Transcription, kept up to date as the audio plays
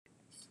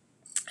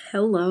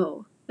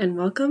Hello, and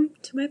welcome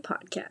to my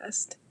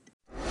podcast.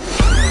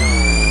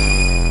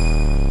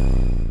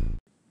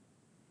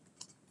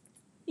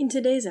 In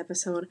today's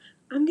episode,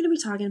 I'm going to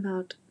be talking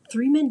about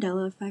 3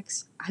 Mandela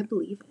effects I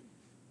believe in.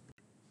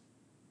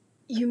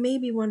 You may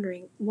be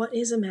wondering, what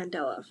is a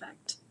Mandela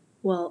effect?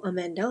 Well, a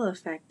Mandela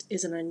effect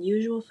is an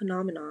unusual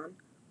phenomenon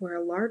where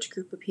a large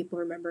group of people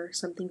remember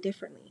something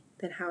differently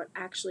than how it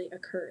actually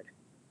occurred.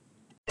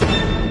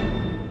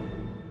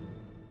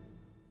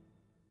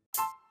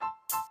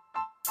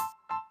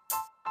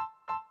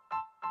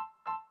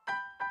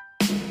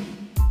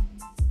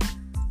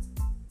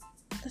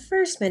 The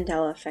first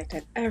Mandela effect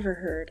I've ever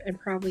heard, and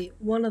probably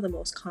one of the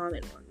most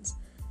common ones,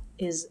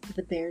 is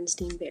the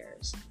Berenstain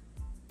Bears.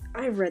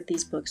 I've read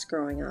these books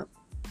growing up,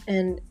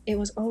 and it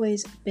was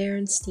always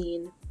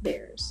Berenstain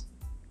Bears,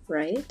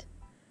 right?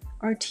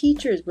 Our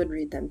teachers would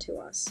read them to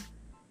us.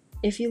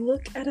 If you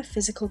look at a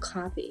physical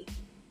copy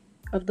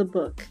of the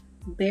book,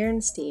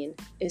 Berenstain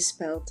is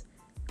spelled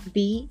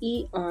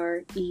Berenstain.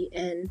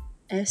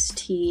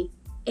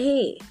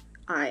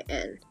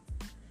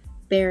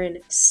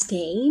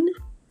 Berenstain?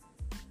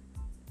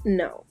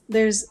 No,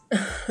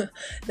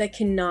 that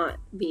cannot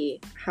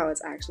be how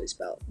it's actually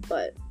spelled,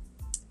 but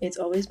it's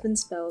always been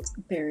spelled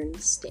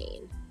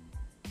Berenstain.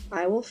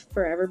 I will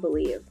forever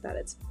believe that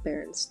it's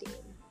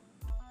Berenstain.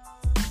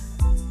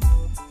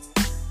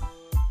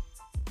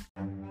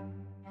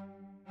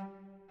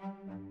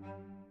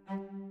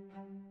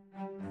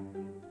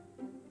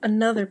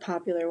 Another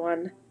popular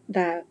one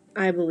that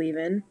I believe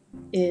in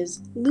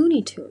is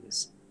Looney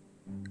Tunes.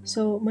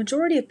 So,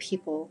 majority of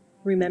people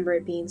remember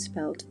it being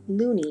spelled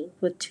loony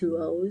with 2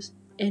 O's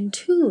and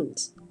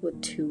tunes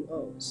with 2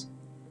 O's,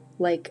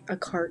 like a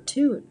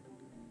cartoon.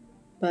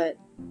 But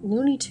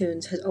Looney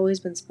Tunes has always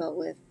been spelled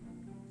with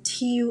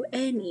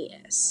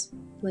Tunes,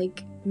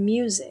 like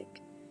music.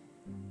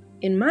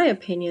 In my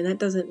opinion, that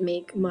doesn't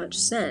make much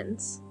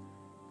sense,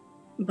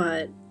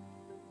 but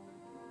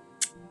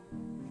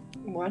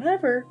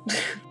whatever.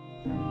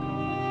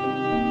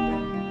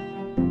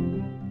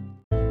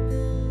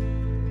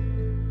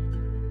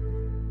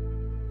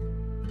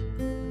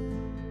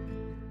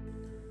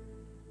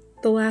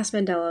 The last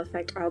Mandela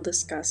effect I'll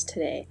discuss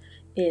today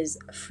is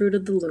Fruit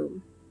of the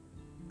Loom.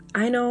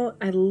 I know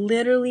I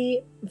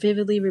literally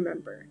vividly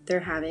remember there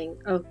having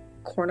a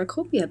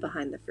cornucopia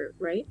behind the fruit,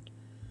 right?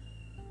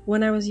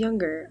 When I was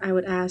younger, I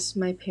would ask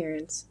my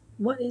parents,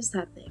 what is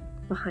that thing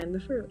behind the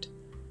fruit?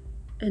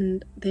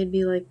 And they'd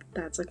be like,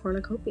 that's a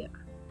cornucopia.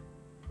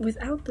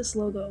 Without this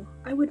logo,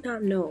 I would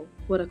not know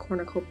what a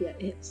cornucopia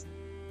is.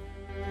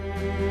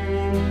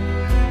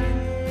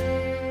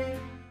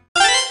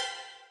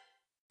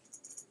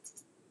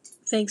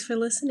 Thanks for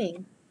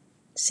listening.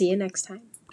 See you next time.